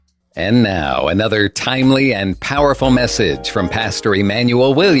And now, another timely and powerful message from Pastor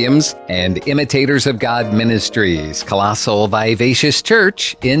Emmanuel Williams and Imitators of God Ministries, Colossal Vivacious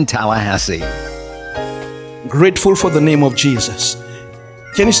Church in Tallahassee. Grateful for the name of Jesus.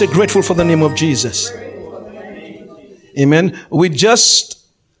 Can you say grateful for the name of Jesus? Amen. We are just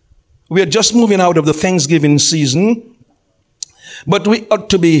moving out of the Thanksgiving season, but we ought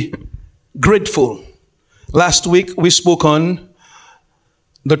to be grateful. Last week we spoke on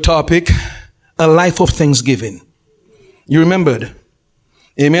the topic, a life of thanksgiving. You remembered?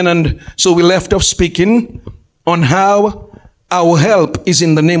 Amen. And so we left off speaking on how our help is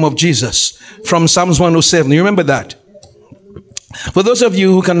in the name of Jesus from Psalms 107. You remember that? For those of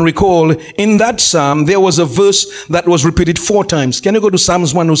you who can recall, in that psalm, there was a verse that was repeated 4 times. Can you go to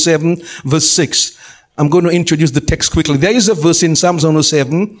Psalms 107, verse 6? I'm going to introduce the text quickly. There is a verse in Psalms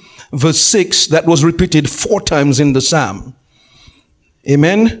 107, verse 6, that was repeated 4 times in the psalm.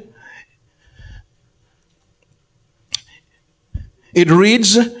 Amen. It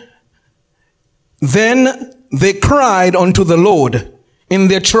reads, "Then they cried unto the Lord in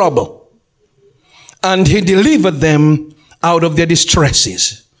their trouble, and he delivered them out of their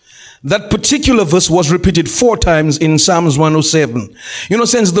distresses." That particular verse was repeated 4 times in Psalms 107. You know,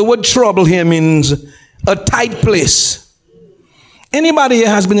 since the word trouble here means a tight place. Anybody here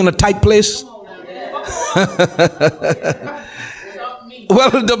has been in a tight place? Well,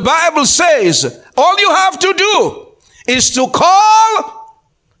 the Bible says all you have to do is to call,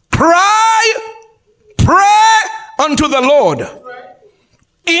 cry, pray unto the Lord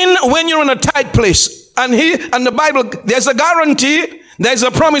when you're in a tight place. And the Bible, there's a guarantee, there's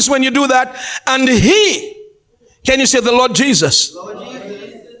a promise when you do that. And can you say the Lord Jesus,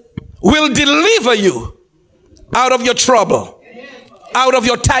 will deliver you out of your trouble, out of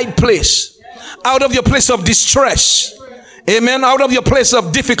your tight place, out of your place of distress. Amen. Out of your place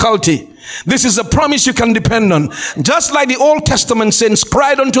of difficulty. This is a promise you can depend on. Just like the Old Testament saints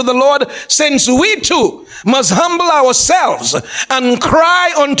cried unto the Lord, since we too must humble ourselves and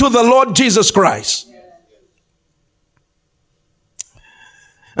cry unto the Lord Jesus Christ.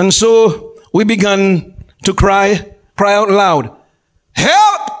 And so we began to cry out loud,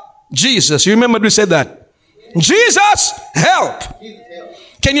 "Help, Jesus." You remember we said that? Jesus, help.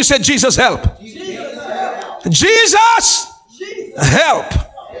 Can you say Jesus, help? Jesus, help.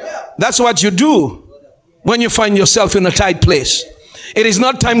 That's what you do when you find yourself in a tight place. It is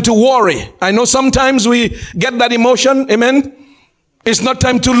not time to worry. I know sometimes we get that emotion. Amen. It's not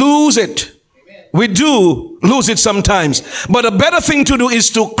time to lose it. We do lose it sometimes. But a better thing to do is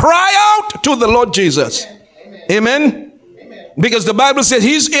to cry out to the Lord Jesus. Amen. Because the Bible says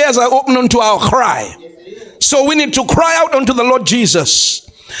his ears are open unto our cry. So we need to cry out unto the Lord Jesus.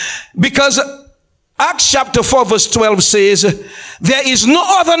 Because Acts chapter 4 verse 12 says, "There is no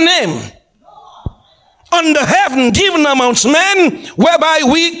other name under heaven given amongst men whereby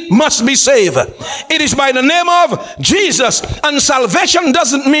we must be saved. It is by the name of Jesus." And salvation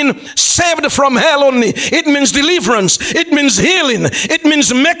doesn't mean saved from hell only. It means deliverance. It means healing. It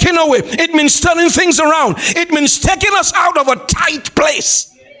means making a way. It means turning things around. It means taking us out of a tight place.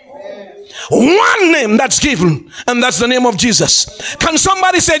 One name that's given, and that's the name of Jesus. Can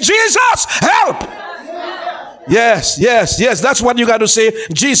somebody say, "Jesus, help"? Yes. That's what you got to say.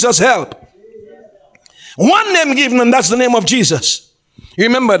 Jesus, help. One name given, and that's the name of Jesus. You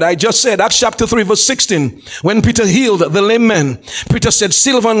remember that I just said, Acts chapter 3 verse 16, when Peter healed the lame man, Peter said,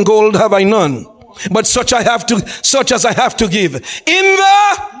 "Silver and gold have I none, but such as I have to give. In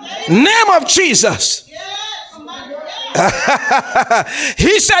the name of Jesus."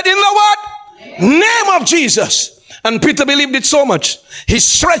 He said, in the what? Name of Jesus. And Peter believed it so much, he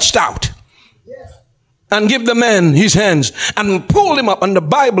stretched out and gave the man his hands and pulled him up. And the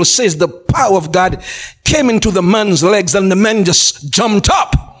Bible says the power of God came into the man's legs, and the man just jumped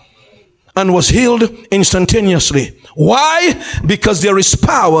up and was healed instantaneously. Why? Because there is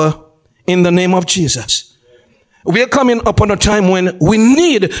power in the name of Jesus. We are coming upon a time when we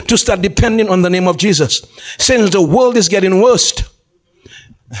need to start depending on the name of Jesus, since the world is getting worse.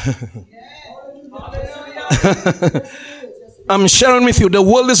 I'm sharing with you, the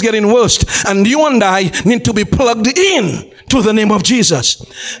world is getting worse, and you and I need to be plugged in to the name of Jesus.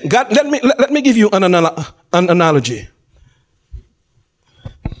 God, let me give you an analogy.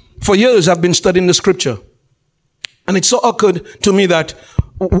 For years I've been studying the scripture, and it so occurred to me that,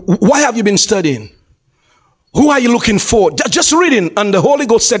 why have you been studying? Who are you looking for? Just reading, and the Holy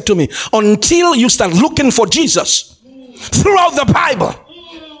Ghost said to me, until you start looking for Jesus throughout the Bible,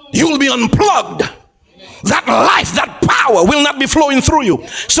 you will be unplugged. that life, that power will not be flowing through you.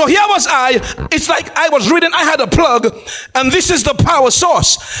 So here was I. It's like I was reading, I had a plug, and this is the power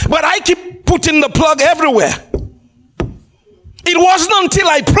source. But I keep putting the plug everywhere. It wasn't until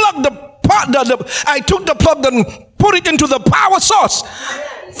I plugged I took the plug and put it into the power source.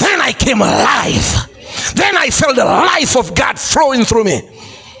 Then I came alive. Then I felt the life of God flowing through me.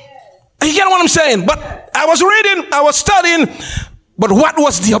 You get what I'm saying? But I was reading, I was studying, but what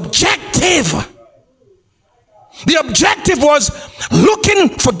was the objective? The objective was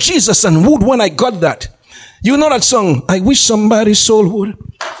looking for Jesus and wood. When I got that, you know that song, I wish somebody's soul would.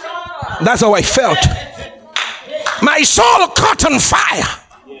 That's how I felt. My soul caught on fire.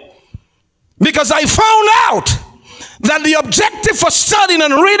 Because I found out that the objective for studying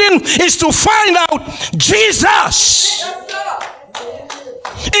and reading is to find out Jesus.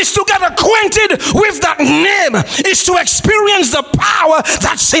 Is to get acquainted with that name. Is to experience the power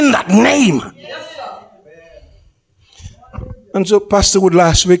that's in that name. And so Pastor Wood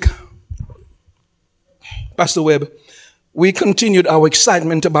last week, Pastor Webb, we continued our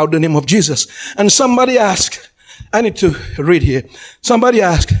excitement about the name of Jesus. And somebody asked, I need to read here. Somebody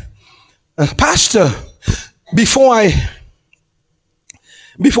asked, Pastor, before I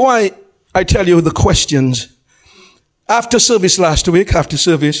tell you the questions, after service last week,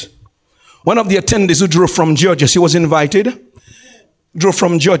 one of the attendees who drove from Georgia, she was invited, drove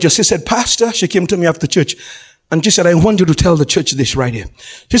from Georgia. She said, Pastor, she came to me after church, and she said, I want you to tell the church this right here.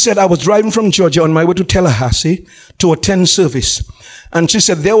 She said, I was driving from Georgia on my way to Tallahassee to attend service. And she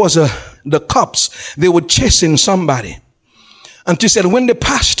said, there was the cops, they were chasing somebody. And she said, when they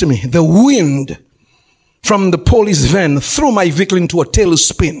passed me, the wind from the police van threw my vehicle into a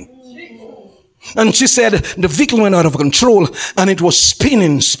tailspin. And she said, the vehicle went out of control and it was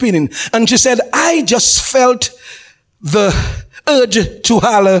spinning. And she said, I just felt the urge to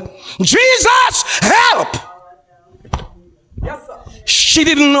holler, Jesus, help! Yes, sir. She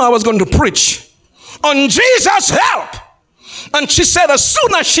didn't know I was going to preach on Jesus, help! And she said, as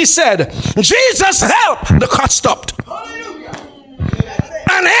soon as she said, Jesus, help, the car stopped.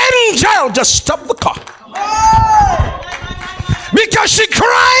 An angel just stopped the car. Because she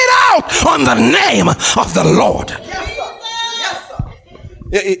cried out on the name of the Lord.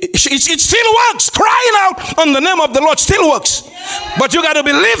 It still works. Crying out on the name of the Lord still works. But you got to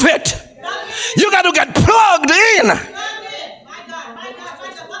believe it. You got to get plugged in.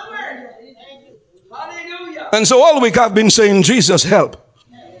 And so all week I've been saying, Jesus, help.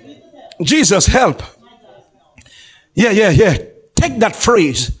 Jesus, help. Yeah. Take that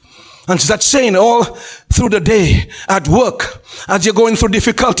phrase and start saying all through the day at work as you're going through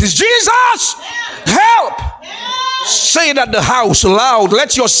difficulties. Jesus, help. Say it at the house loud.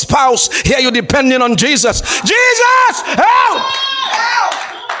 Let your spouse hear you depending on Jesus. Jesus, help.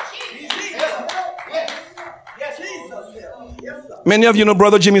 Many of you know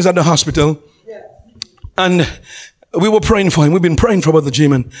Brother Jim is at the hospital. And we were praying for him. We've been praying for Brother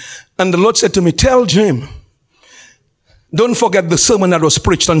Jim. And the Lord said to me, tell Jim, don't forget the sermon that was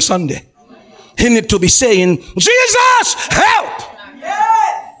preached on Sunday. He need to be saying, Jesus, help.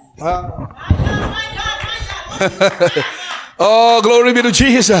 Oh, glory be to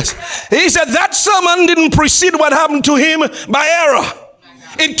Jesus. He said that sermon didn't precede what happened to him by error.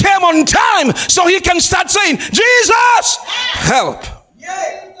 It came on time so he can start saying, Jesus, help.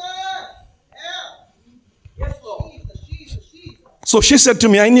 So she said to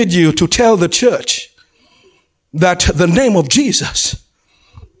me, I need you to tell the church that the name of Jesus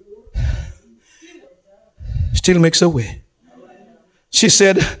still makes a way. She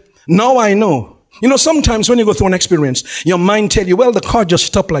said, now I know. You know, sometimes when you go through an experience, your mind tells you, well, the car just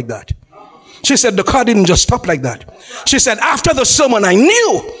stopped like that. She said, the car didn't just stop like that. She said, after the sermon, I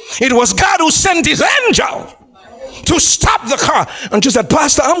knew it was God who sent his angel to stop the car. And she said,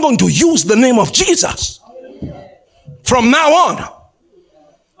 Pastor, I'm going to use the name of Jesus from now on.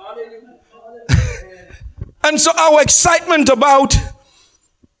 And so our excitement about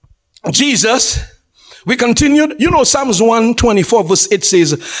Jesus, we continued. You know, Psalms 124 verse 8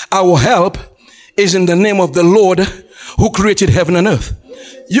 says, our help is in the name of the Lord who created heaven and earth.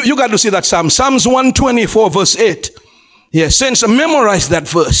 You got to see that Psalm. Psalms 124 verse 8. Yes, saints, memorize that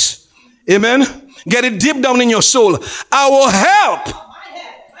verse. Amen. Get it deep down in your soul. Our help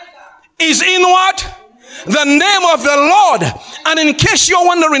is in what? The name of the Lord. And in case you're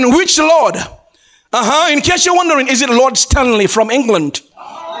wondering which Lord, in case you're wondering, is it Lord Stanley from England?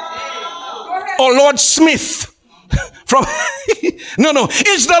 Or Lord Smith from... No.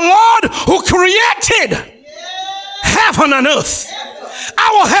 It's the Lord who created heaven and earth.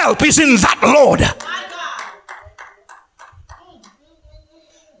 Our help is in that Lord.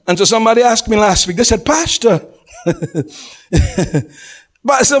 And so somebody asked me last week, they said, Pastor,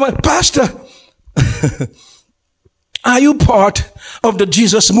 Pastor, are you part of the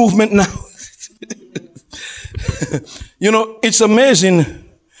Jesus movement now? You know, it's amazing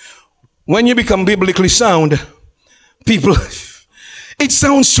when you become biblically sound, people, it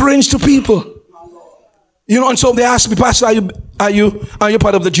sounds strange to people. You know, and so they ask me, Pastor, are you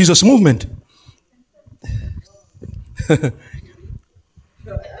part of the Jesus movement?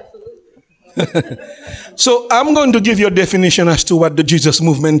 So I'm going to give you a definition as to what the Jesus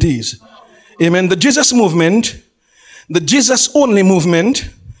movement is. Amen. The Jesus movement, the Jesus only movement,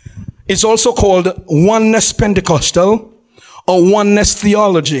 is also called Oneness Pentecostal or Oneness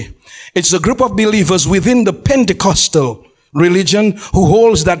Theology. It's a group of believers within the Pentecostal religion who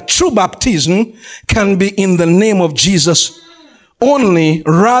holds that true baptism can be in the name of Jesus only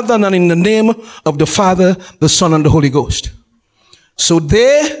rather than in the name of the Father, the Son, and the Holy Ghost. So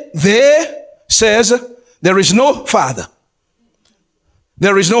they says there is no Father.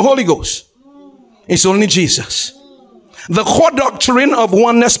 There is no Holy Ghost. It's only Jesus. The core doctrine of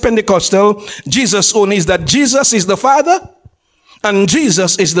Oneness Pentecostal, Jesus only, is that Jesus is the Father and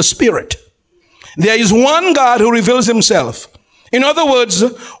Jesus is the Spirit. There is one God who reveals himself. In other words,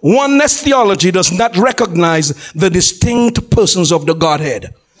 Oneness theology does not recognize the distinct persons of the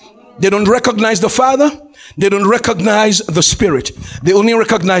Godhead. They don't recognize the Father. They don't recognize the Spirit. They only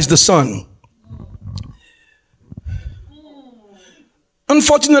recognize the Son.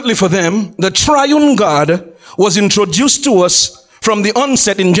 Unfortunately for them, the triune God was introduced to us from the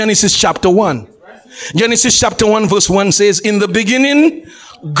onset in Genesis chapter 1. Genesis chapter 1 verse 1 says, in the beginning,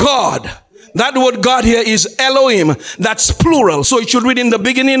 God. That word God here is Elohim. That's plural. So it should read in the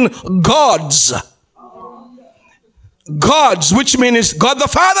beginning, gods. Gods, which means God the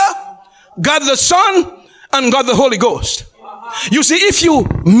Father, God the Son, and God the Holy Ghost. You see, if you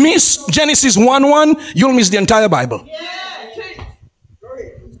miss Genesis 1:1, you'll miss the entire Bible.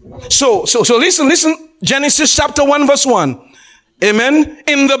 So listen. Genesis chapter 1 verse 1. Amen.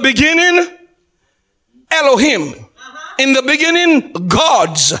 In the beginning, Elohim. In the beginning,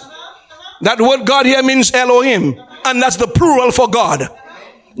 gods. That word God here means Elohim. And that's the plural for God.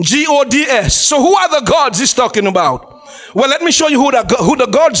 G-O-D-S. So who are the gods he's talking about? Well, let me show you who the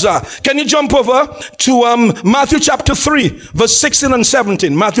gods are. Can you jump over to Matthew chapter 3, verse 16 and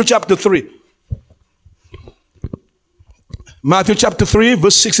 17. Matthew chapter 3. Matthew chapter 3,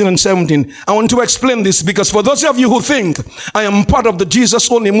 verse 16 and 17. I want to explain this because for those of you who think I am part of the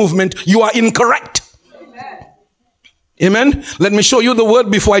Jesus only movement, you are incorrect. Amen. Let me show you the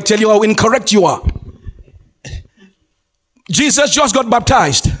word before I tell you how incorrect you are. Jesus just got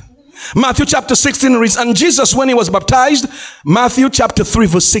baptized. Matthew chapter 16 reads, and Jesus when he was baptized, Matthew chapter 3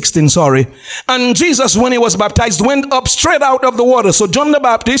 verse 16, and Jesus when he was baptized went up straight out of the water. So John the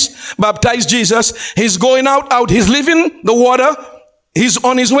Baptist baptized Jesus. He's going out, he's leaving the water. He's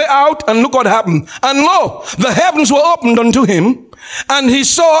on his way out, and look what happened. And lo, the heavens were opened unto him, and he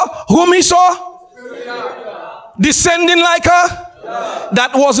saw, whom he saw? Descending like a,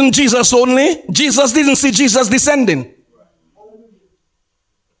 that wasn't Jesus only. Jesus didn't see Jesus descending.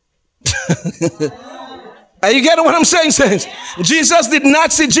 Are you getting what I'm saying, saints? Jesus did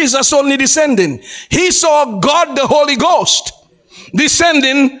not see Jesus only descending. He saw God the Holy Ghost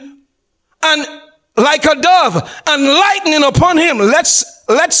descending and like a dove and lightning upon him.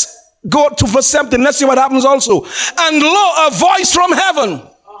 Let's go to verse 17. Let's see what happens also. And lo, a voice from heaven.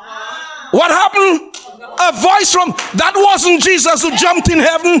 What happened? A voice from, that wasn't Jesus who jumped in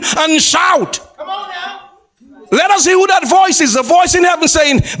heaven and shout. Come on now. Let us hear who that voice is. A voice in heaven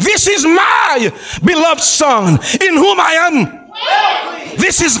saying, this is my beloved Son, in whom I am.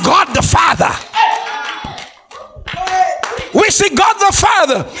 This is God the Father. We see God the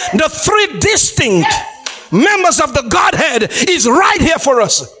Father. The three distinct members of the Godhead is right here for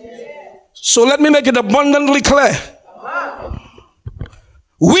us. So let me make it abundantly clear.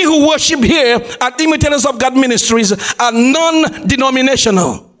 We who worship here at Imitators of God Ministries are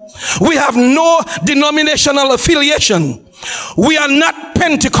non-denominational. We have no denominational affiliation. We are not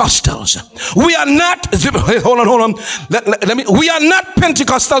Pentecostals. We are not, hold on. We are not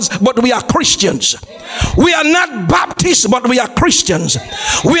Pentecostals, but we are Christians. We are not Baptists, but we are Christians.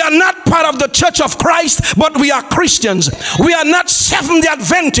 We are not part of the Church of Christ, but we are Christians. We are not Seventh-day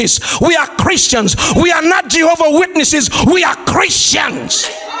Adventists. We are Christians. We are not Jehovah's Witnesses. We are Christians.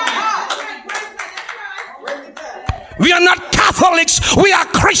 We are not Catholics, we are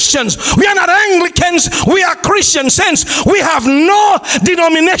Christians. We are not Anglicans, we are Christians. Since we have no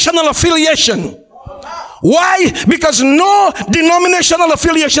denominational affiliation. Why? Because no denominational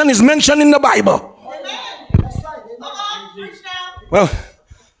affiliation is mentioned in the Bible. Well,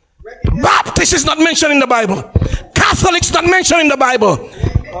 Baptist is not mentioned in the Bible. Catholics not mentioned in the Bible.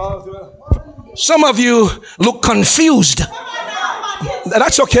 Some of you look confused.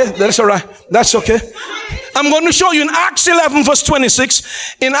 That's okay. That's all right. That's okay. I'm going to show you in Acts 11 verse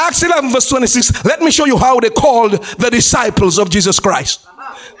 26. In Acts 11 verse 26, let me show you how they called the disciples of Jesus Christ.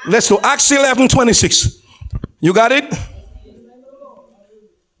 Let's do Acts 11 26. You got it?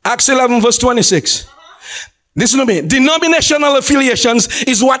 Acts 11 verse 26. Listen to me. Denominational affiliations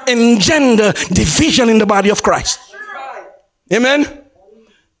is what engender division in the body of Christ. Amen.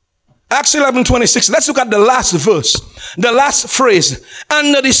 Acts 11 26. Let's look at the last verse. The last phrase.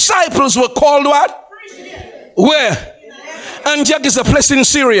 And the disciples were called what? Christian. Where? Antioch is a place in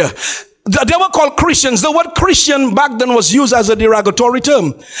Syria. They were called Christians. The word Christian back then was used as a derogatory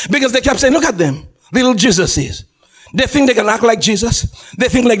term because they kept saying, look at them, little Jesuses. They think they can act like Jesus. They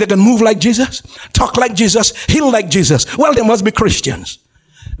think like they can move like Jesus, talk like Jesus, heal like Jesus. Well, they must be Christians.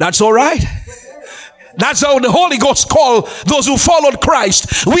 That's all right. That's how the Holy Ghost called those who followed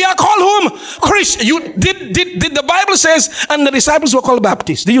Christ. We are called whom? Christian. Did the Bible says, and the disciples were called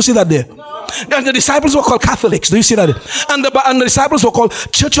Baptists. Do you see that there? No. And the disciples were called Catholics. Do you see that there? And the disciples were called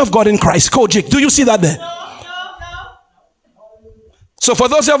Church of God in Christ, Kojic. Do you see that there? No. So for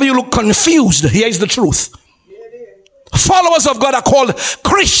those of you who look confused, here is the truth. Followers of God are called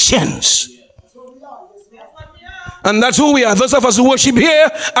Christians. And that's who we are. Those of us who worship here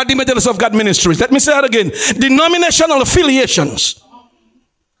are the Imitators of God Ministries. Let me say that again. Denominational affiliations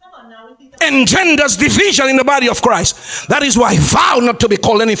engenders division in the body of Christ. That is why I vow not to be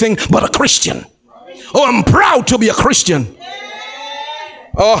called anything but a Christian. Oh, I'm proud to be a Christian.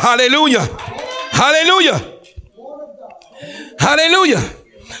 Oh, hallelujah. Hallelujah. Hallelujah.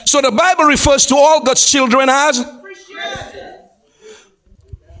 So the Bible refers to all God's children as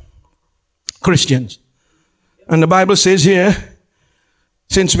Christians. And the Bible says here,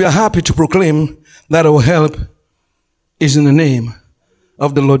 since we are happy to proclaim that our help is in the name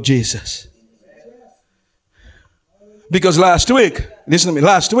of the Lord Jesus. Because last week, listen to me,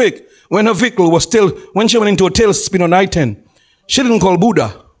 last week, when her vehicle was still, when she went into a tailspin on I-10, she didn't call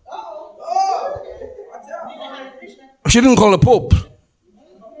Buddha. She didn't call the Pope.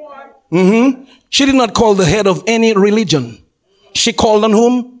 She did not call the head of any religion. She called on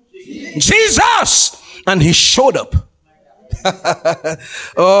whom? Jesus! And he showed up.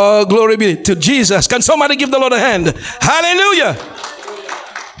 Oh, glory be to Jesus. Can somebody give the Lord a hand? Hallelujah.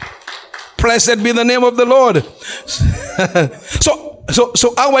 Blessed be the name of the Lord.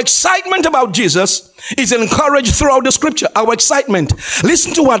 So our excitement about Jesus is encouraged throughout the scripture. Our excitement.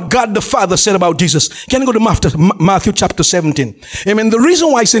 Listen to what God the Father said about Jesus. Can you go to Matthew chapter 17? Amen. The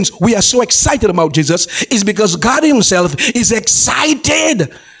reason why since we are so excited about Jesus is because God himself is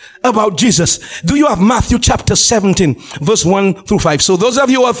excited about Jesus. Do you have Matthew chapter 17 verse 1 through 5? So those of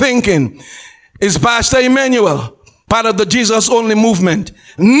you who are thinking, is Pastor Emmanuel part of the Jesus only movement?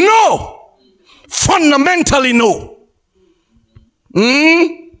 No. Fundamentally no.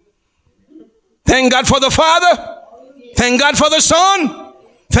 Thank God for the Father. Thank God for the Son.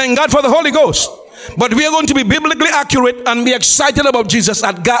 Thank God for the Holy Ghost. But we are going to be biblically accurate and be excited about Jesus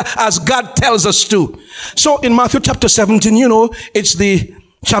as God tells us to. So in Matthew chapter 17, you know, it's the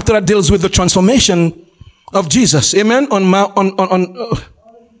chapter that deals with the transformation of Jesus. Amen.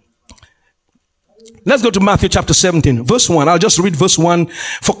 Let's go to Matthew chapter 17, verse 1. I'll just read verse 1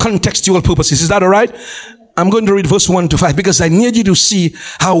 for contextual purposes. Is that all right? I'm going to read verse 1 to 5 because I need you to see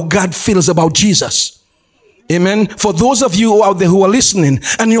how God feels about Jesus. Amen. For those of you out there who are listening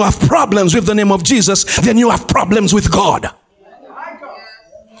and you have problems with the name of Jesus, then you have problems with God.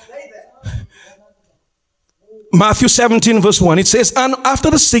 Matthew 17 verse 1, it says, and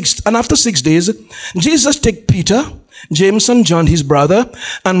after 6 days, Jesus took Peter, James and John, his brother,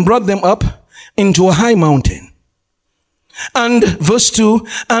 and brought them up into a high mountain. And verse 2,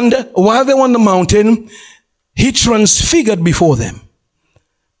 and while they were on the mountain, he transfigured before them.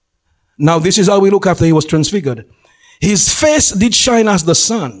 Now this is how we look after he was transfigured. His face did shine as the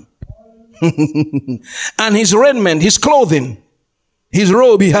sun. And his raiment, his clothing, his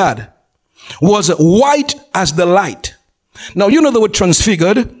robe he had, was white as the light. Now, you know the word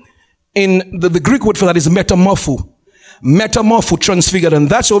transfigured. In the Greek word for that is metamorpho. Metamorpho, transfigured. And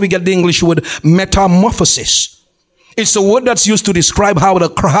that's where we get the English word metamorphosis. It's a word that's used to describe how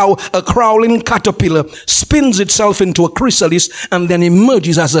a crawling caterpillar spins itself into a chrysalis and then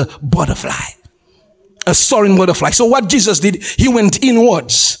emerges as a butterfly. A soaring butterfly. So what Jesus did, he went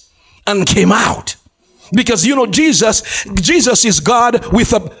inwards and came out. Because, you know, Jesus is God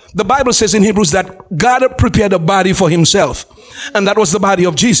the Bible says in Hebrews that God prepared a body for himself. And that was the body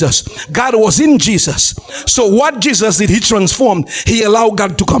of Jesus. God was in Jesus. So what Jesus did, he transformed. He allowed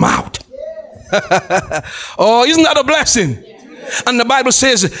God to come out. Oh, isn't that a blessing? And the Bible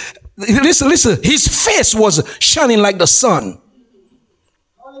says, listen, his face was shining like the sun.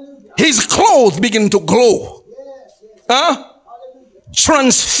 His clothes began to glow.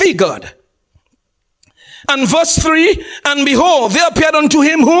 Transfigured. And verse 3, and behold, there appeared unto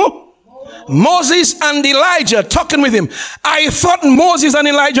him who? Moses and Elijah talking with him. I thought Moses and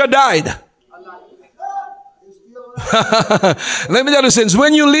Elijah died. Let me tell you, since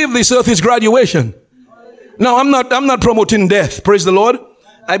when you leave this earth is graduation. Now, I'm not promoting death. Praise the Lord.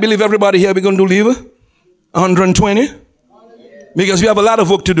 I believe everybody here we're going to live 120 because we have a lot of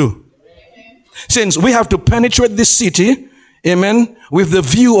work to do. Since we have to penetrate this city, amen, with the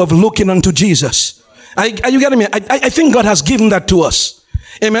view of looking unto Jesus. Are you getting me? I think God has given that to us.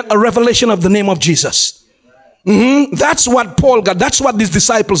 Amen. A revelation of the name of Jesus. That's what Paul got. That's what these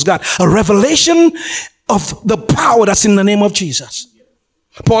disciples got. A revelation of the power that's in the name of Jesus.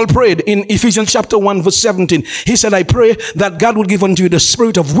 Paul prayed in Ephesians chapter 1 verse 17. He said, I pray that God will give unto you the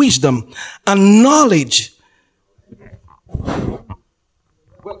spirit of wisdom and knowledge.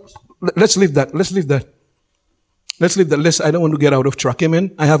 Well, let's leave that. I don't want to get out of track.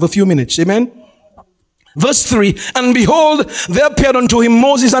 Amen. I have a few minutes. Amen. Verse 3, and behold, there appeared unto him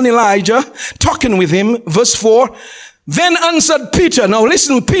Moses and Elijah, talking with him. Verse 4, then answered Peter. Now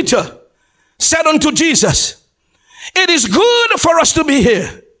listen, Peter said unto Jesus, it is good for us to be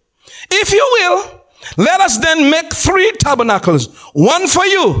here. If you will, let us then make 3 tabernacles, one for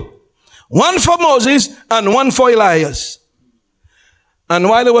you, one for Moses, and one for Elias. And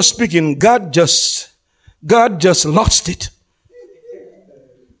while he was speaking, God just lost it.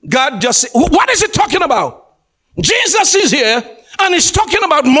 What is it talking about? Jesus is here and he's talking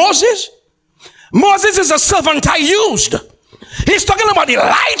about Moses. Moses is a servant I used. He's talking about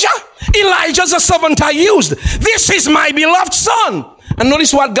Elijah. Elijah's a servant I used. This is my beloved son. And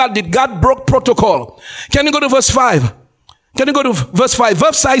notice what God did. God broke protocol. Can you go to verse 5? Verse 5.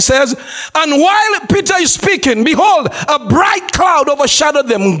 Verse 5 says, and while Peter is speaking, behold, a bright cloud overshadowed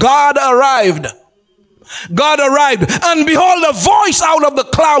them. God arrived. And behold, a voice out of the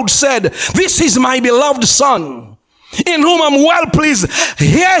cloud said, this is my beloved son, in whom I'm well pleased.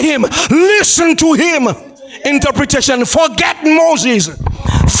 Hear him, listen to him. Interpretation, forget Moses,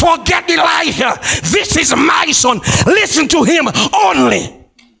 forget Elijah. This is my son. Listen to him only.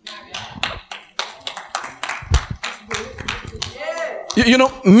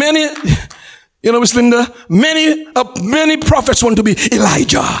 Miss Linda, many prophets want to be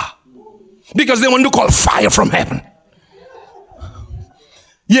Elijah. Because they want to call fire from heaven.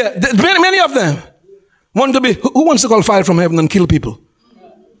 Yeah, many of them want to be. Who wants to call fire from heaven and kill people?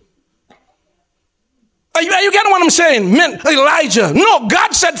 Are you getting what I'm saying? Elijah. No,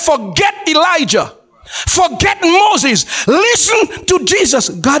 God said forget Elijah. Forget Moses. Listen to Jesus.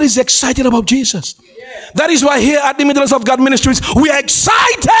 God is excited about Jesus. That is why here at the Middle of God Ministries, we are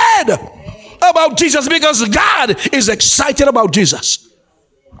excited about Jesus because God is excited about Jesus.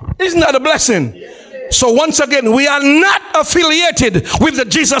 Isn't that a blessing? So once again, we are not affiliated with the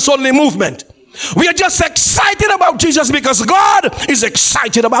Jesus only movement. We are just excited about Jesus because God is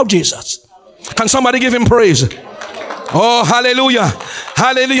excited about Jesus. Can somebody give him praise? Oh, hallelujah.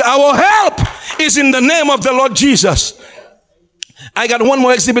 Hallelujah. Our help is in the name of the Lord Jesus. I got one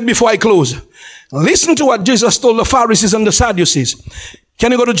more exhibit before I close. Listen to what Jesus told the Pharisees and the Sadducees.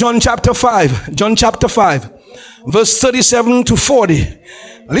 Can you go to John chapter 5? John chapter 5, verse 37 to 40.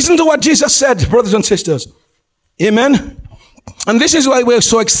 Listen to what Jesus said, brothers and sisters. Amen. And this is why we're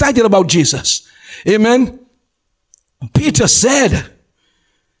so excited about Jesus. Amen. Peter said,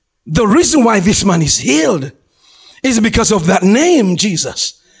 the reason why this man is healed is because of that name,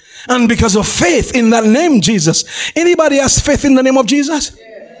 Jesus. And because of faith in that name, Jesus. Anybody has faith in the name of Jesus?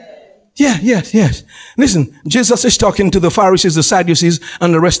 Yes. Listen, Jesus is talking to the Pharisees, the Sadducees,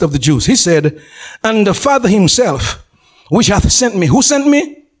 and the rest of the Jews. He said, and the Father himself, which hath sent me. Who sent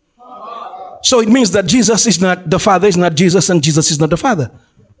me? So it means that Jesus is not, the Father is not Jesus, and Jesus is not the Father.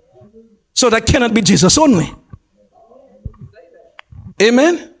 So that cannot be Jesus only.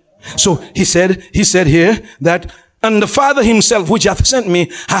 Amen. So he said here that, and the Father himself, which hath sent me,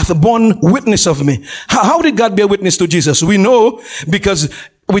 hath borne witness of me. How did God bear witness to Jesus? We know because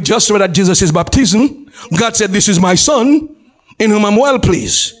we just read at Jesus' baptism. God said, this is my son, in whom I'm well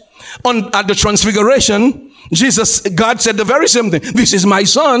pleased. At the transfiguration, God said the very same thing. This is my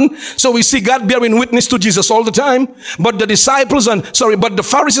son. So we see God bearing witness to Jesus all the time. But the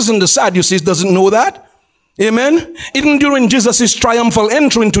Pharisees and the Sadducees doesn't know that. Amen. Even during Jesus' triumphal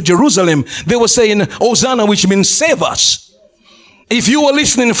entry into Jerusalem, they were saying, Hosanna, which means save us. If you were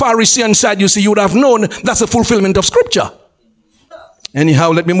listening, Pharisee and Sadducee, you would have known that's a fulfillment of scripture.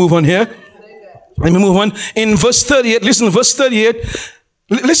 Anyhow, let me move on here. Let me move on. In verse 38, listen, verse 38.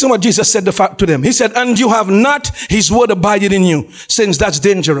 Listen what Jesus said to them. He said, and you have not his word abiding in you. Since that's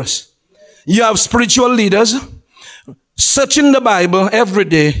dangerous. You have spiritual leaders searching the Bible every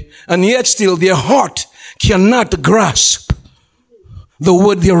day, and yet still their heart cannot grasp the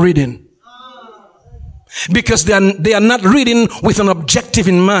word they're reading. Because they are not reading with an objective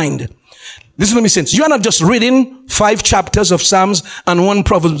in mind. Listen to me, saints. You are not just reading 5 chapters of Psalms and 1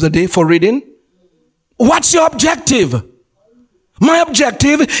 Proverbs a day for reading. What's your objective? My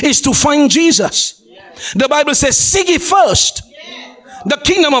objective is to find Jesus. Yes. The Bible says, seek ye first the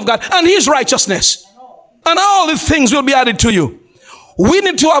kingdom of God and his righteousness, and all these things will be added to you. We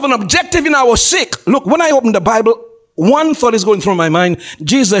need to have an objective in our seek. Look, when I open the Bible, one thought is going through my mind.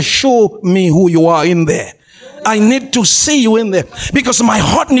 Jesus, show me who you are in there. I need to see you in there, because my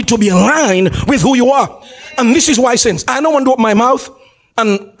heart needs to be aligned with who you are. And this is why, saints, I don't want to open my mouth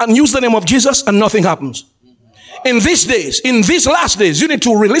and use the name of Jesus and nothing happens. In these days, in these last days, you need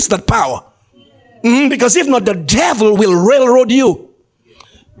to release that power. Because if not, the devil will railroad you.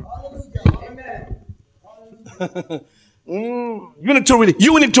 You need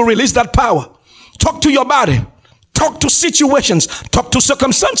to release that power. Talk to your body. Talk to situations. Talk to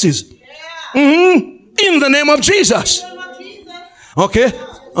circumstances. In the name of Jesus. Okay.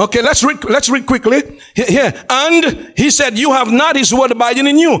 Okay, let's read quickly. Here. And he said, you have not his word abiding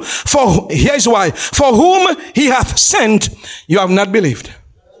in you. For here's why. For whom he hath sent, you have not believed.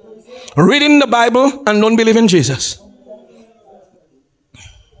 Reading the Bible and don't believe in Jesus.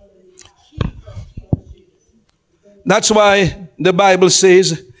 That's why the Bible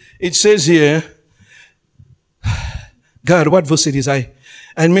says, it says here, God, what verse it is? I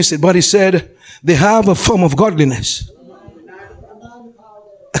missed it. But he said, they have a form of godliness.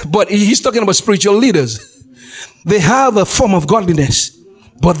 But he's talking about spiritual leaders. They have a form of godliness,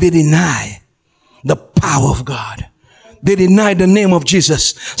 but they deny the power of God. They deny the name of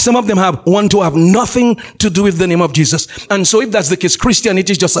Jesus. Some of them want to have nothing to do with the name of Jesus. And so if that's the case,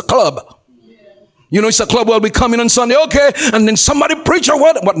 Christianity is just a club. You know, it's a club where we come in on Sunday, okay, and then somebody preach a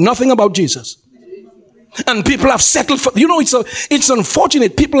word, but nothing about Jesus. And people have settled for, you know, it's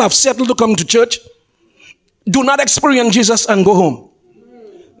unfortunate. People have settled to come to church, do not experience Jesus and go home.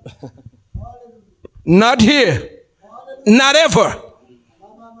 Not here. Not ever.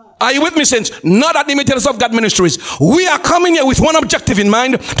 Are you with me, saints? Not at the Imitators of God Ministries. We are coming here with one objective in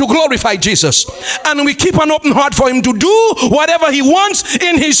mind, to glorify Jesus. And we keep an open heart for him to do whatever he wants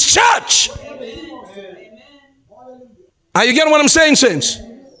in his church. Are you getting what I'm saying, saints?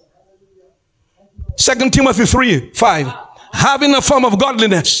 2 Timothy 3:5. Having a form of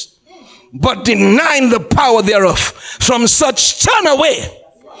godliness, but denying the power thereof. From such turn away.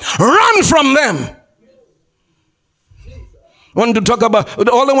 Run from them. All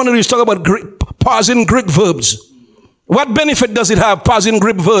I want to do is talk about pausing Greek verbs. What benefit does it have, pausing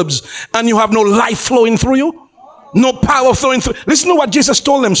Greek verbs, and you have no life flowing through you? No power flowing through. Listen to what Jesus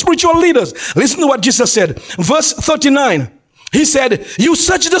told them, spiritual leaders. Listen to what Jesus said. Verse 39. He said, you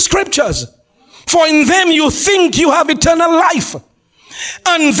search the scriptures, for in them you think you have eternal life.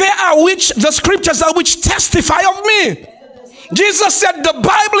 And they are the scriptures are which testify of me. Jesus said the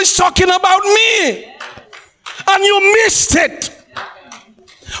Bible is talking about me. And you missed it.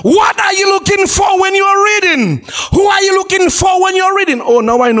 What are you looking for when you are reading? Who are you looking for when you're reading? Oh,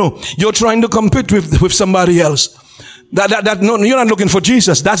 now I know. You're trying to compete with somebody else. No, you're not looking for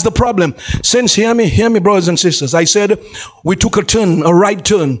Jesus. That's the problem. Saints, hear me, brothers and sisters. I said we took a right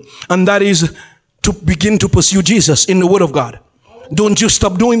turn, and that is to begin to pursue Jesus in the Word of God. Don't you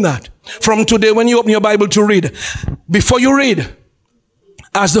stop doing that. From today, when you open your Bible to read, before you read,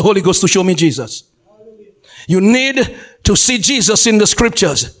 ask the Holy Ghost to show me Jesus. You need to see Jesus in the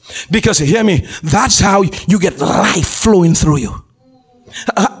scriptures, because hear me, that's how you get life flowing through you.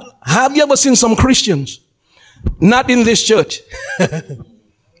 Have you ever seen some Christians? Not in this church.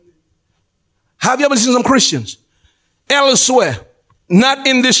 Have you ever seen some Christians elsewhere? Not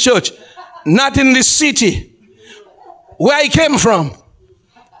in this church. Not in this city where I came from.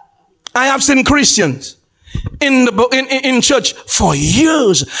 I have seen Christians in church for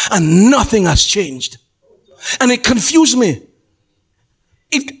years and nothing has changed. And it confused me.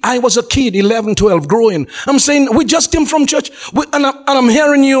 I was a kid, 11, 12, growing. I'm saying, we just came from church. And I'm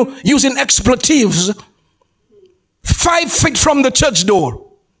hearing you using expletives 5 feet from the church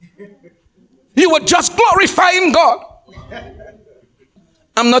door. You were just glorifying God.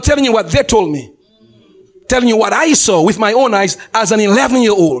 I'm not telling you what they told me. Telling you what I saw with my own eyes as an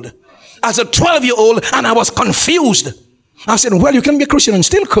 11-year-old, as a 12-year-old, and I was confused. I said, well, you can be a Christian and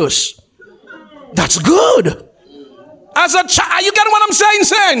still curse. That's good. As a child, are you getting what I'm saying,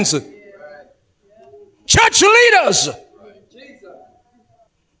 saints? church leaders.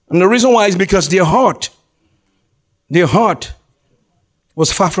 And the reason why is because their heart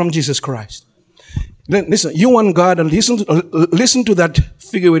was far from Jesus Christ. Listen, you want God, and listen to that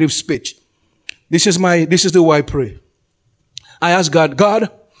figurative speech. This is the way I pray. I ask God,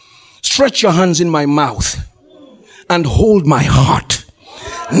 stretch your hands in my mouth and hold my heart.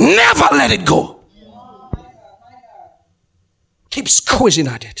 Never let it go. Keep squeezing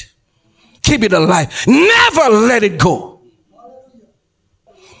at it. Keep it alive. Never let it go.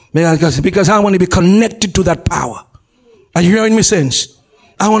 Because I want to be connected to that power. Are you hearing me, saints?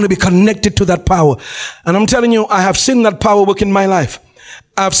 I want to be connected to that power. And I'm telling you, I have seen that power work in my life.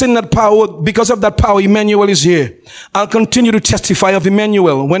 I've seen that power. Because of that power, Emmanuel is here. I'll continue to testify of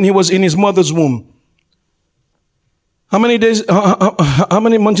Emmanuel when he was in his mother's womb. How many days, how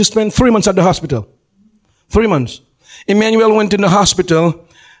many months you spent? 3 months at the hospital. 3 months. Emmanuel went in the hospital.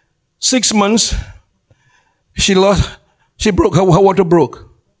 6 months. She broke, her water broke.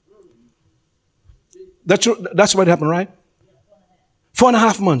 That's what happened, right?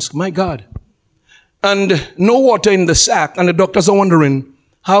 4.5 months, my God. And no water in the sac, and the doctors are wondering,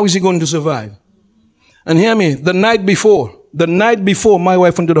 how is he going to survive? And hear me, the night before my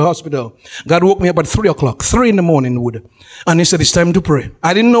wife went to the hospital, God woke me up at 3 o'clock, 3 in the morning, and he said, it's time to pray.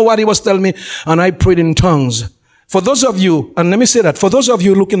 I didn't know what he was telling me, and I prayed in tongues. For those of you, and let me say that, for those of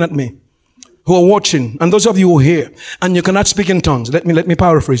you looking at me, who are watching, and those of you who are here, and you cannot speak in tongues, let me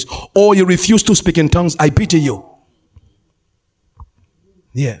paraphrase, or you refuse to speak in tongues, I pity you.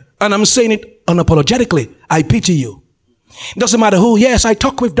 Yeah. And I'm saying it unapologetically. I pity you. It doesn't matter who. Yes, I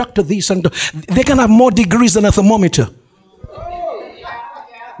talk with Dr. This and they can have more degrees than a thermometer.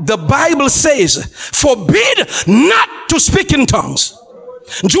 The Bible says, forbid not to speak in tongues.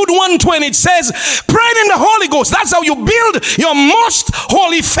 Jude 1:20, it says, praying in the Holy Ghost. That's how you build your most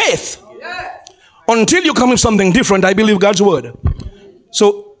holy faith. Until you come with something different, I believe God's word.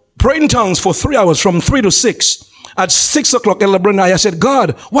 So pray in tongues for 3 hours from 3 to 6. At 6 o'clock, Elder Brenda, I said,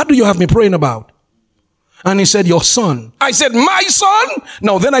 God, what do you have me praying about? And he said, your son. I said, my son?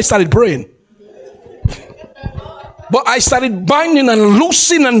 No, then I started praying. But I started binding and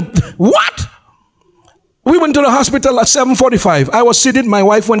loosing and what? We went to the hospital at 7:45. I was seated. My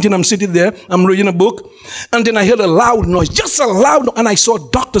wife went in. I'm seated there. I'm reading a book. And then I heard a loud noise, just a loud noise. And I saw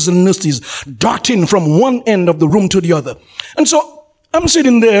doctors and nurses darting from one end of the room to the other. And so I'm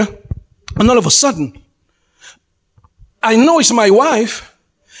sitting there. And all of a sudden, I know it's my wife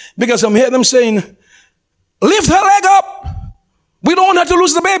because I'm hearing them saying, lift her leg up. We don't want her to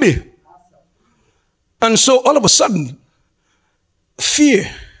lose the baby. And so all of a sudden,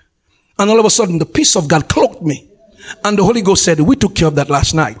 fear. And all of a sudden, the peace of God cloaked me. And the Holy Ghost said, we took care of that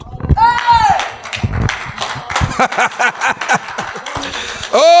last night.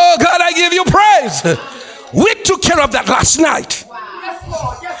 Oh, God, I give you praise. We took care of that last night.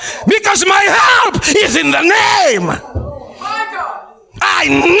 Because my help is in the name. I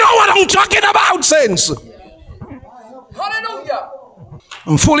know what I'm talking about, saints. Hallelujah.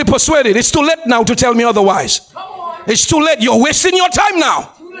 I'm fully persuaded. It's too late now to tell me otherwise. It's too late. You're wasting your time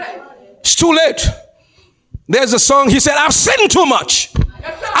now. It's too late. There's a song. He said, I've sinned too much.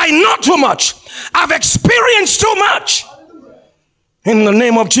 I know too much. I've experienced too much. In the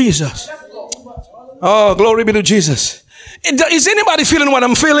name of Jesus. Oh, glory be to Jesus. Is anybody feeling what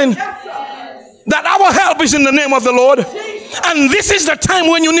I'm feeling? That our help is in the name of the Lord. And this is the time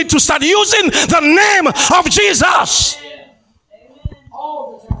when you need to start using the name of Jesus.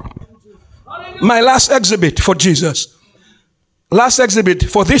 My last exhibit for Jesus. Last exhibit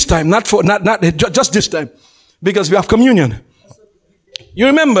for this time, not just this time, because we have communion. You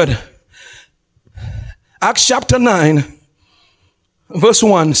remembered Acts chapter 9, verse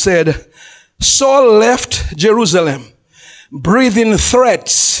 1 said, Saul left Jerusalem, breathing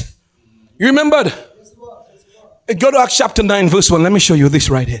threats. You remembered? Go to Acts chapter 9, verse 1. Let me show you this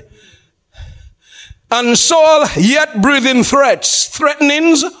right here. And Saul yet breathing threats,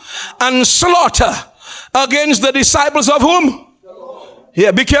 threatenings, and slaughter against the disciples of whom?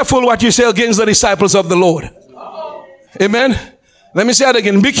 Yeah, be careful what you say against the disciples of the Lord. Amen. Let me say it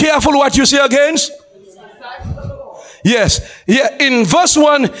again. Be careful what you say against. Yes. Yeah. In verse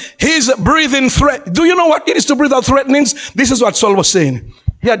 1, he's breathing threat. Do you know what it is to breathe out threatenings? This is what Saul was saying.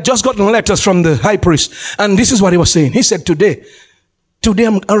 He had just gotten letters from the high priest. And this is what he was saying. He said, today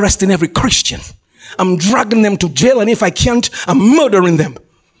I'm arresting every Christian. I'm dragging them to jail. And if I can't, I'm murdering them.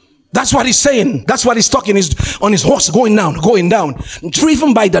 That's what he's saying. That's what he's talking. He's on his horse going down,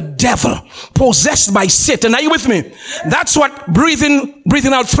 driven by the devil, possessed by Satan. Are you with me? That's what breathing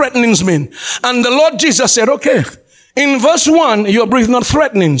out threatenings mean. And the Lord Jesus said, okay, in verse 1, you're breathing out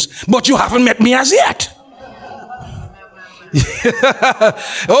threatenings, but you haven't met me as yet.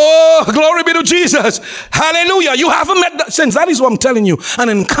 Oh, glory be to Jesus. Hallelujah. You haven't met that sense. That is what I'm telling you. An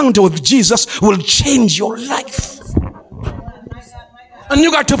encounter with Jesus will change your life. And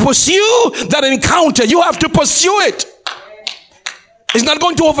you got to pursue that encounter. You have to pursue it. It's not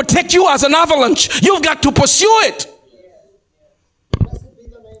going to overtake you as an avalanche. You've got to pursue it.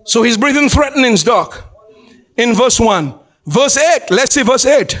 So he's breathing threatenings, Doc. In verse 1. Verse 8. Let's see verse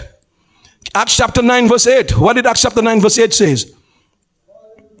 8. Acts chapter 9 verse 8. What did Acts chapter 9 verse 8 says?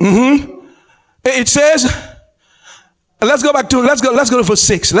 It says, let's go to verse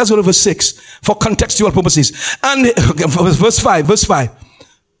 6. Let's go to verse 6 for contextual purposes. And verse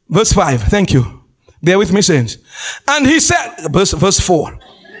 5. Thank you. Bear with me, saints. And he said, verse 4.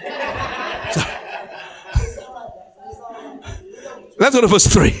 Let's go to verse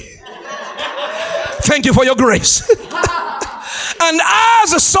 3. Thank you for your grace. And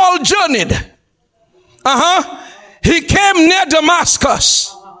as Saul journeyed, he came near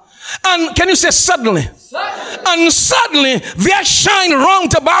Damascus. And can you say suddenly? And suddenly there shined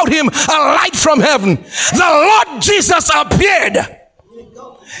round about him a light from heaven. The Lord Jesus appeared.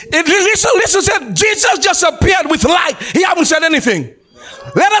 Listen, said Jesus just appeared with light. He haven't said anything.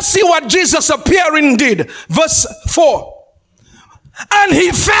 Let us see what Jesus appearing did. Verse 4. And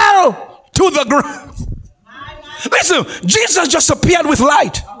he fell to the ground. Listen, Jesus just appeared with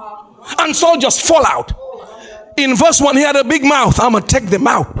light. And Saul just fall out. In verse 1, he had a big mouth. I'm going to take them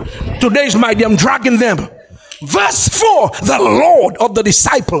out. Today's my day. I'm dragging them. Verse 4, the Lord of the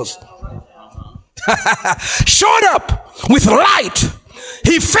disciples showed up with light.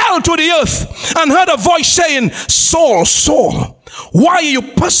 He fell to the earth and heard a voice saying, Saul, Saul, why are you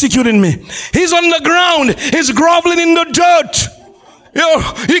persecuting me? He's on the ground. He's groveling in the dirt.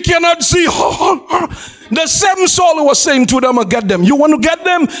 He cannot see. The same Saul who was saying to them, I'll get them. You want to get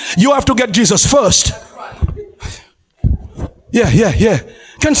them? You have to get Jesus first. Yeah.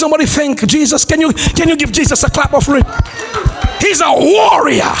 Can somebody thank Jesus? Can you give Jesus a clap offering? He's a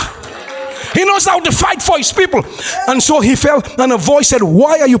warrior. He knows how to fight for his people. And so he fell, and a voice said,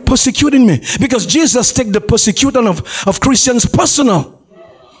 why are you persecuting me? Because Jesus take the persecution of Christians personal.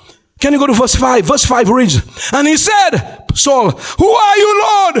 Can you go to verse 5? Verse 5 reads, and he said, Saul, who are you,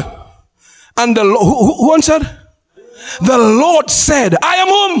 Lord? And the Lord, who answered? The Lord said, I am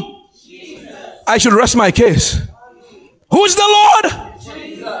whom? Jesus. I should rest my case. Who's the Lord?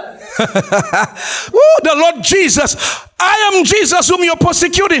 Jesus. The Lord Jesus. I am Jesus whom you're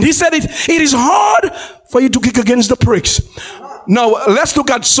persecuting. He said it is hard for you to kick against the pricks. Now let's look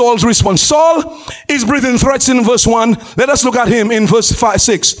at Saul's response. Saul is breathing threats in verse 1. Let us look at him in verse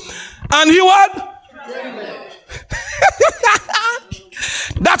 6. And he what?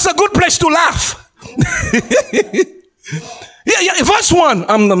 That's a good place to laugh. Yeah. Verse 1,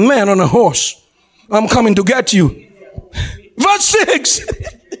 I'm the man on a horse. I'm coming to get you. Verse 6.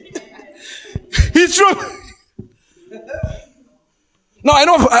 He's true. Now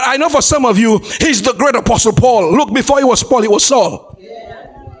I know for some of you, he's the great apostle Paul. Look, before he was Paul, he was Saul.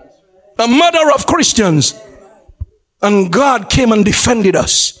 A murderer of Christians. And God came and defended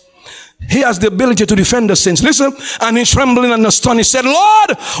us. He has the ability to defend the saints. Listen, and he trembling and astonished said,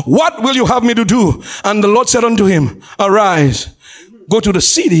 Lord, what will you have me to do? And the Lord said unto him, arise, go to the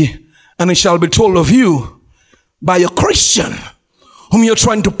city, and it shall be told of you by a Christian whom you're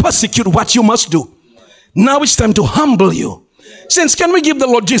trying to persecute what you must do. Now it's time to humble you. Saints, can we give the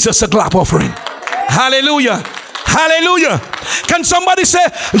Lord Jesus a clap offering? Hallelujah. Hallelujah. Can somebody say,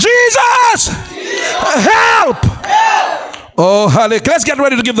 Jesus, help. Oh, hallelujah. Let's get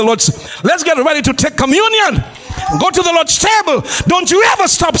ready to give the Lord's. Let's get ready to take communion. Go to the Lord's table. Don't you ever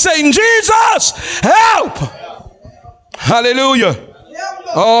stop saying, Jesus, help. Hallelujah.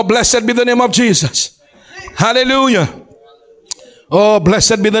 Oh, blessed be the name of Jesus. Hallelujah. Oh,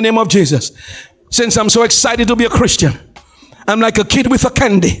 blessed be the name of Jesus. Since I'm so excited to be a Christian, I'm like a kid with a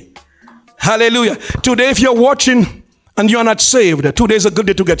candy. Hallelujah. Today, if you're watching and you're not saved, today is a good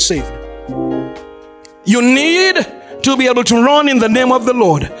day to get saved. You need to be able to run in the name of the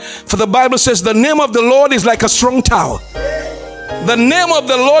Lord. For the Bible says the name of the Lord is like a strong tower. The name of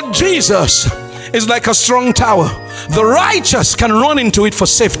the Lord Jesus is like a strong tower. The righteous can run into it for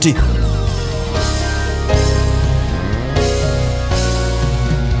safety.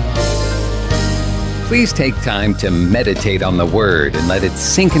 Please take time to meditate on the Word and let it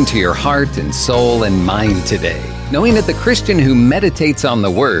sink into your heart and soul and mind today, knowing that the Christian who meditates on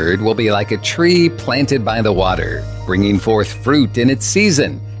the Word will be like a tree planted by the water, bringing forth fruit in its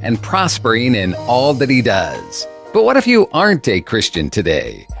season and prospering in all that he does. But what if you aren't a Christian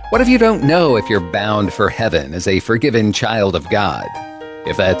today? What if you don't know if you're bound for heaven as a forgiven child of God?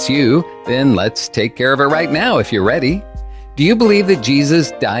 If that's you, then let's take care of it right now if you're ready. Do you believe that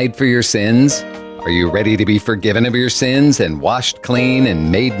Jesus died for your sins? Are you ready to be forgiven of your sins and washed clean and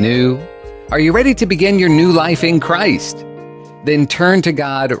made new? Are you ready to begin your new life in Christ? Then turn to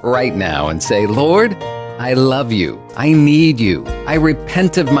God right now and say, Lord, I love you. I need you. I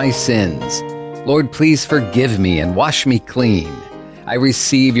repent of my sins. Lord, please forgive me and wash me clean. I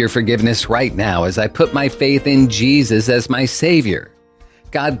receive your forgiveness right now as I put my faith in Jesus as my Savior.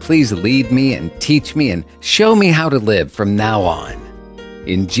 God, please lead me and teach me and show me how to live from now on.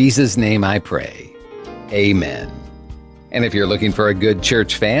 In Jesus' name I pray. Amen. And if you're looking for a good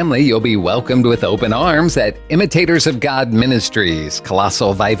church family, you'll be welcomed with open arms at Imitators of God Ministries,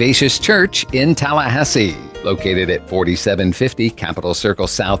 Colossal Vivacious Church in Tallahassee, located at 4750 Capitol Circle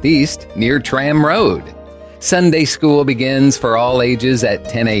Southeast near Tram Road. Sunday school begins for all ages at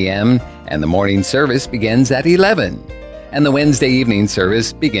 10 a.m., and the morning service begins at 11, and the Wednesday evening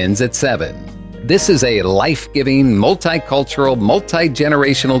service begins at 7. This is a life-giving, multicultural,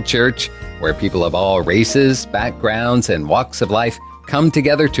 multi-generational church where people of all races, backgrounds, and walks of life come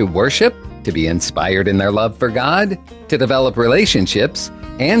together to worship, to be inspired in their love for God, to develop relationships,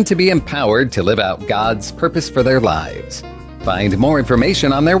 and to be empowered to live out God's purpose for their lives. Find more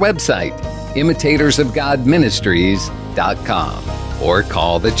information on their website, imitatorofgodministries.com, or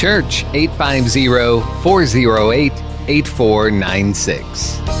call the church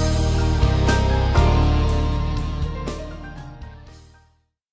 850-408-8496.